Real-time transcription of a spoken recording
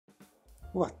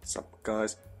What's up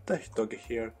guys, TechDoggy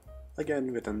here,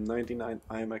 again with a 99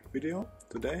 iMac video.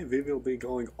 Today we will be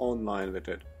going online with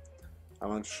it. I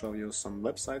want to show you some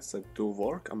websites that do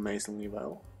work amazingly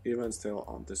well, even still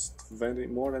on this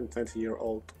more than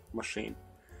 20-year-old machine.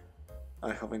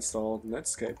 I have installed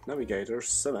Netscape Navigator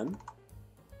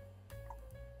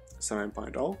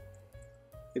 7.0.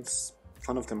 It's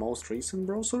one of the most recent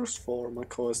browsers for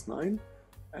macOS 9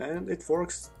 and it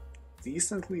works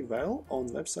decently well on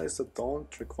websites that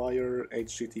don't require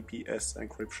HTTPS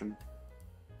encryption.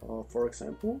 For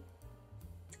example,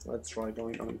 let's try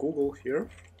going on Google here.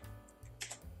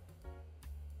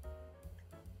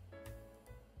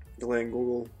 Delaying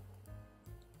Google,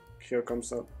 here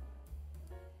comes up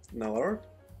an alert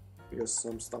because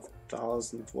some stuff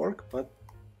doesn't work, but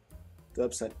the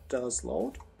website does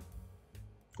load.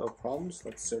 No problems.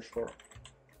 Let's search for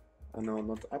no,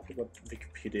 not Apple, but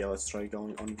Wikipedia. Let's try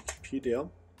going on Wikipedia.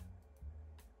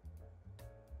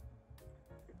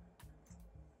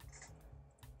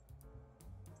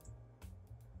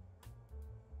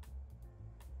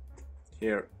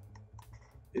 Here,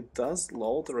 it does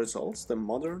load the results, the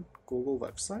modern Google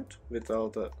website,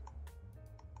 without the...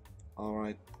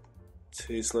 Alright,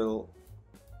 these little...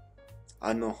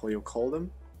 I don't know how you call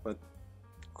them, but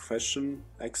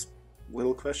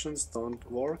little questions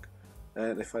don't work.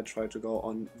 And if I try to go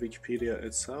on Wikipedia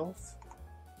itself,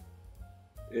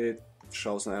 it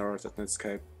shows an error that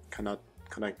Netscape cannot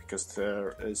connect because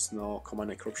there is no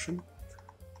command encryption.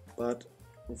 But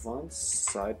one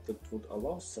site that would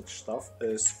allow such stuff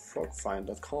is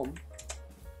frogfind.com.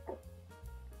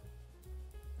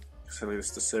 Actually,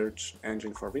 it's the search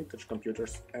engine for vintage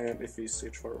computers, and if we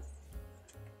search for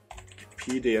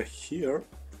Wikipedia here,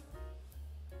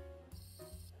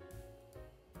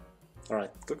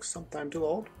 alright, took some time to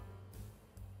load.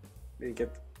 We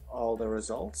get all the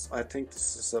results. I think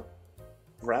this is a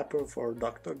wrapper for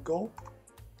DuckDuckGo.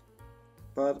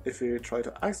 But if you try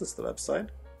to access the website,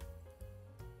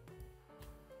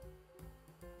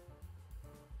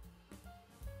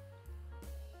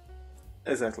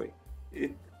 exactly,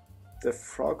 the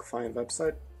FrogFind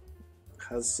website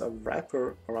has a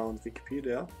wrapper around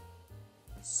Wikipedia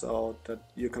so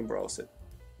that you can browse it,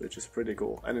 which is pretty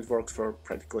cool, and it works for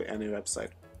practically any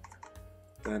website.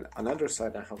 Then another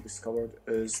site I have discovered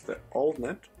is the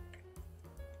AldNet,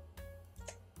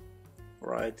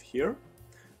 right here.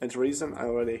 And the reason I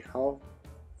already have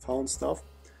found stuff,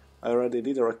 I already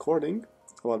did a recording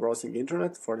about browsing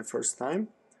internet for the first time,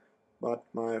 but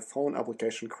my phone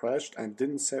application crashed and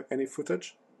didn't save any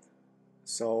footage,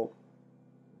 so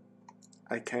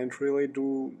I can't really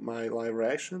do my live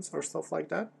reactions or stuff like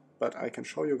that. But I can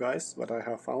show you guys what I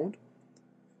have found.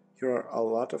 Here are a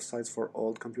lot of sites for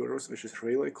old computers, which is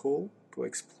really cool to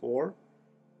explore.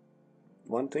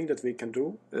 One thing that we can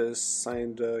do is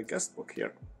sign the guest book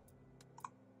here.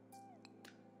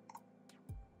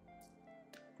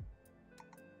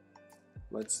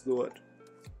 Let's do it.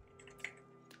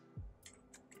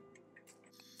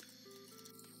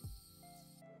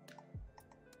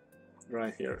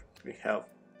 Right here we have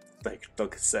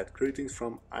TechDoggy said, greetings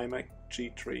from iMac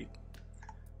G3.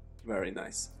 Very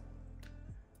nice.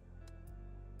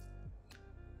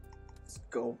 Let's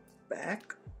go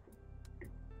back.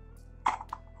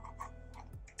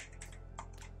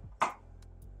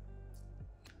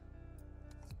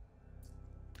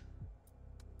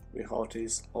 We have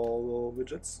these all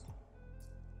widgets.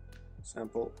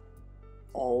 Sample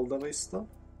all the Vista.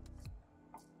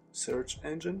 Search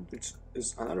engine, which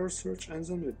is another search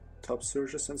engine with top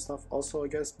searches and stuff, also a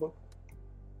guest book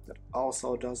that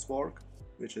also does work,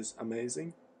 which is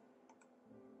amazing.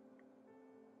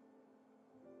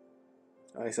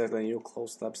 I set a new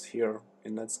close tabs here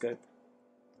in Netscape.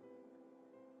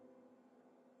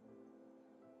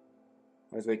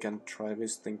 But we can try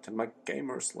visiting the Mac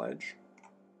Gamer Sledge.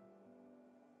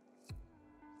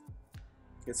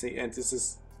 You can see, and this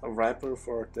is a wrapper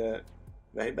for the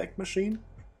Wayback Machine,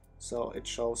 so it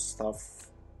shows stuff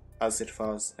as it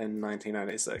was in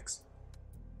 1996.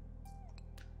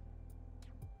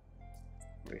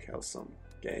 We have some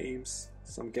games,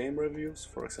 some game reviews,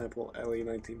 for example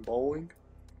LE19 Bowling,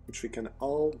 which we can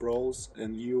all browse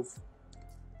and view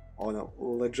on a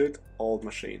legit old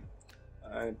machine.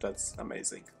 And that's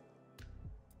amazing.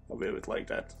 I'll view it like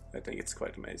that. I think it's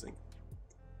quite amazing.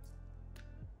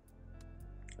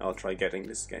 I'll try getting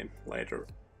this game later.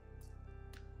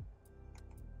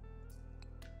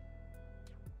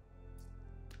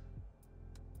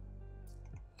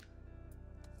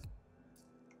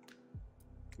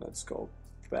 Let's go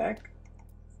back.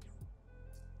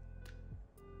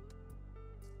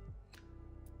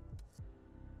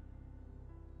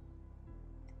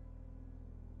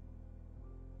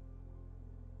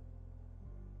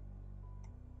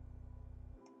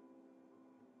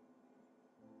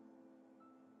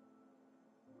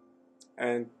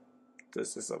 and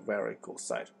this is a very cool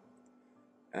site.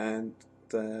 And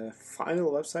the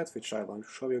final website which I want to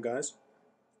show you guys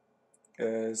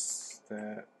is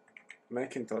the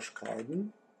Macintosh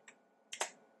Garden,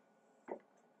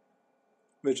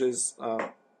 which is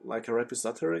like a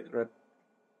repository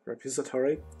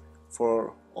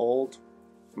for old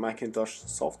Macintosh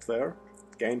software,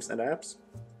 games and apps,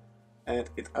 and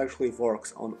it actually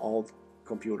works on old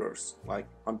computers. Like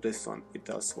on this one it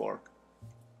does work.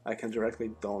 I can directly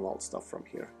download stuff from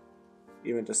here.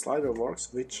 Even the slider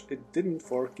works, which it didn't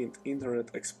work in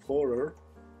Internet Explorer.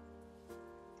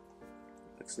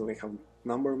 So we have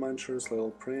number mentions,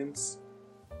 little prints,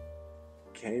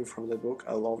 came from the book.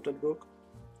 I love that book.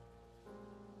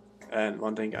 And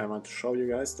one thing I want to show you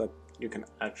guys, that you can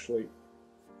actually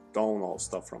download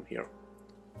stuff from here.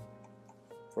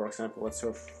 For example,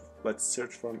 let's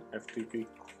search for an FTP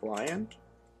client.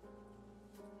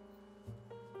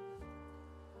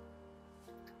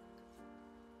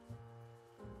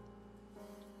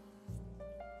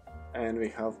 And we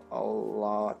have a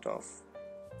lot of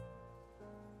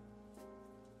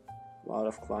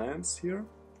clients here.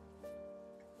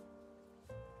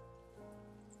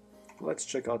 Let's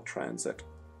check out Transit.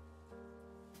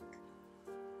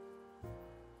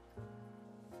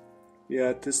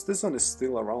 Yeah, this one is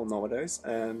still around nowadays,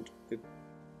 and it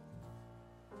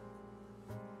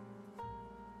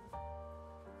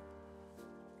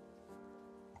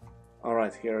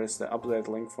alright, here is the update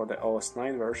link for the OS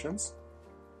 9 versions.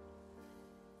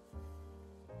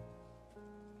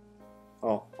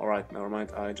 Oh, alright, never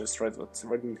mind, I just read what's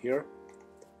written here.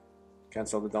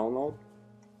 Cancel the download.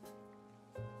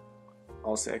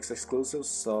 OS X exclusives,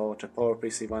 so the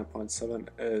PowerPC 1.7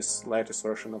 is latest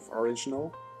version of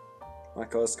original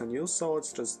macOS can use, so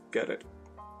let's just get it.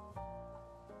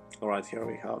 Alright, here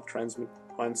we have Transmit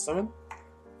 1.7.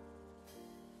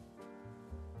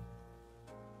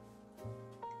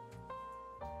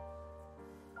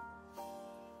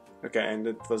 Okay, and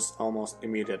it was almost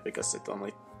immediate because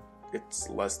it's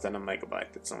less than a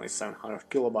megabyte, it's only 700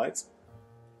 kilobytes.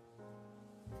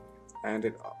 And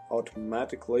it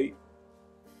automatically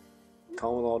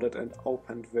downloaded and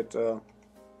opened with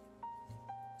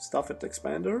Stuff It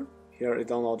Expander. Here it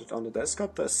downloaded on the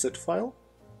desktop, the zip file.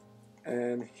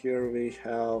 And here we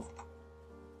have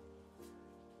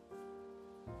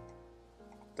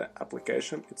the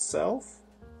application itself.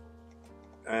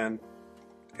 And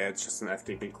yeah, it's just an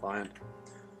FTP client.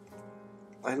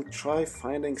 I'll try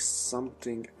finding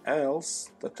something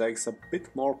else that takes a bit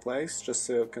more place, just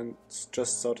so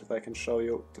that I can show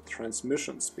you the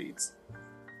transmission speeds.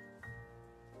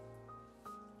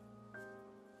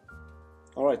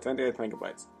 Alright, 28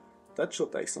 megabytes. That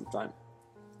should take some time.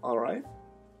 Alright,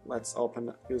 let's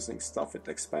open using Stuff It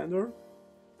Expander.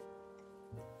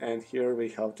 And here we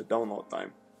have the download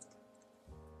time.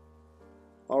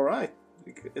 Alright,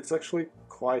 it's actually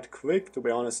quite quick, to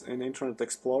be honest. In Internet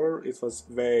Explorer it was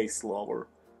way slower,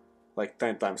 like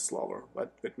 10 times slower,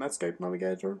 but with Netscape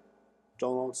Navigator,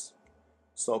 downloads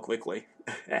so quickly.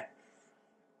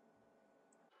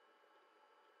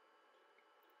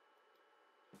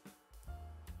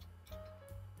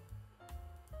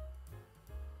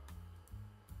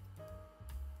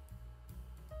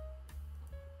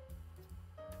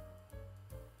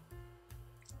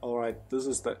 Alright, this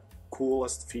is the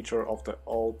coolest feature of the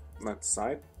old net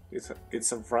site.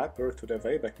 It's a wrapper to the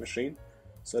Wayback Machine,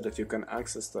 so that you can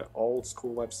access the old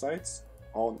school websites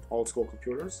on old school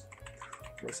computers.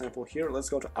 For example, here, let's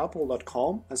go to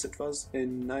apple.com as it was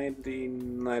in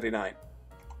 1999,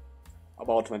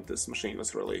 about when this machine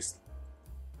was released.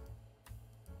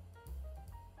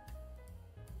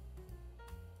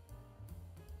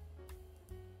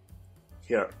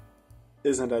 Here,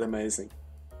 isn't that amazing?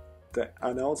 The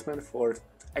announcement for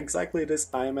exactly this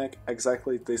iMac,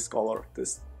 exactly this color,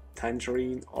 this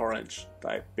tangerine orange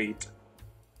type beat.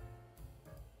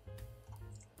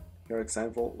 Here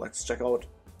example, let's check out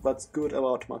what's good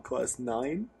about macOS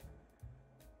 9.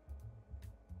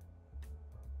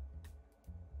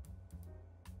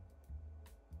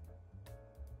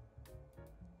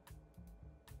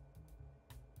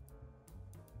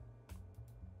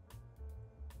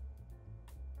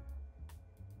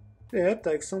 Yeah, it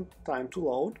takes some time to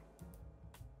load.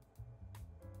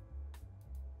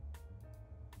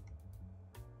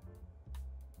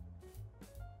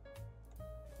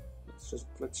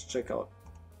 Let's check out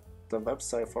the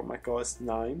website for macOS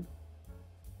 9.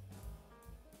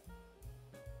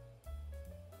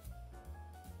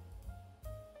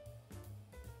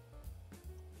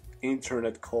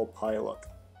 Internet Copilot.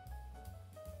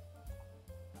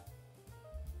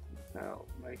 Now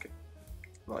make it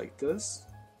like this.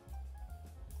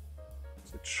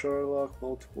 with Sherlock,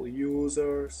 multiple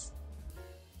users.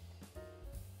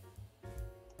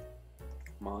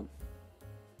 Come on.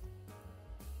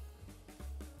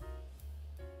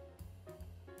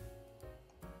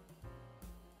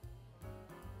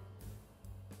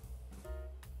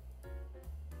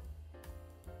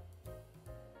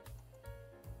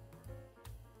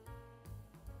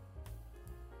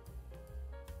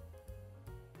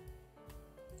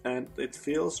 And it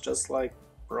feels just like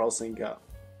browsing a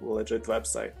legit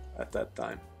website at that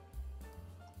time.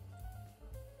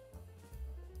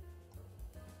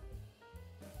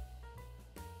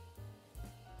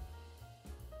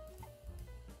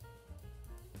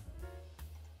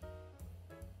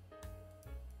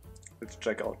 Let's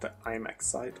check out the iMac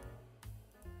site.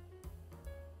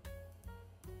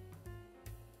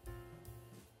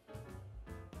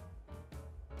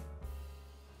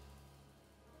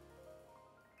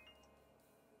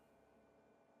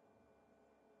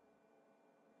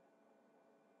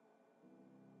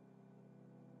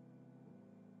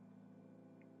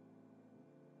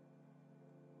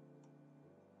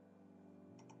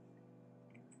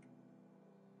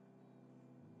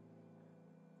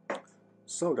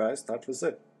 So guys, that was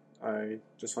it. I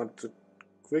just wanted to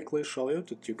quickly show you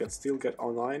that you can still get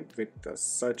online with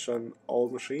such an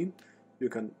old machine. You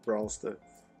can browse the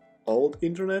old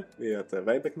internet via the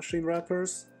Wayback Machine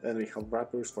wrappers, and we have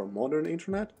wrappers for modern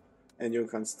internet, and you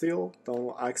can still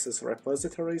access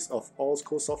repositories of old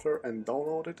school software and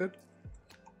download it.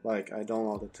 Like I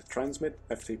downloaded the Transmit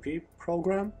FTP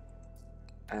program,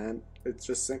 and it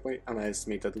just simply amazed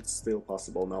me that it's still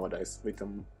possible nowadays. With a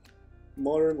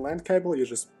modern LAN cable, you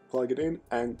just plug it in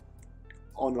and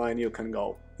online you can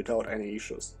go without any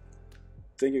issues.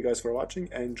 Thank you guys for watching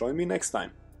and join me next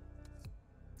time.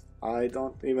 I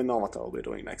don't even know what I'll be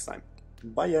doing next time.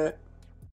 Bye!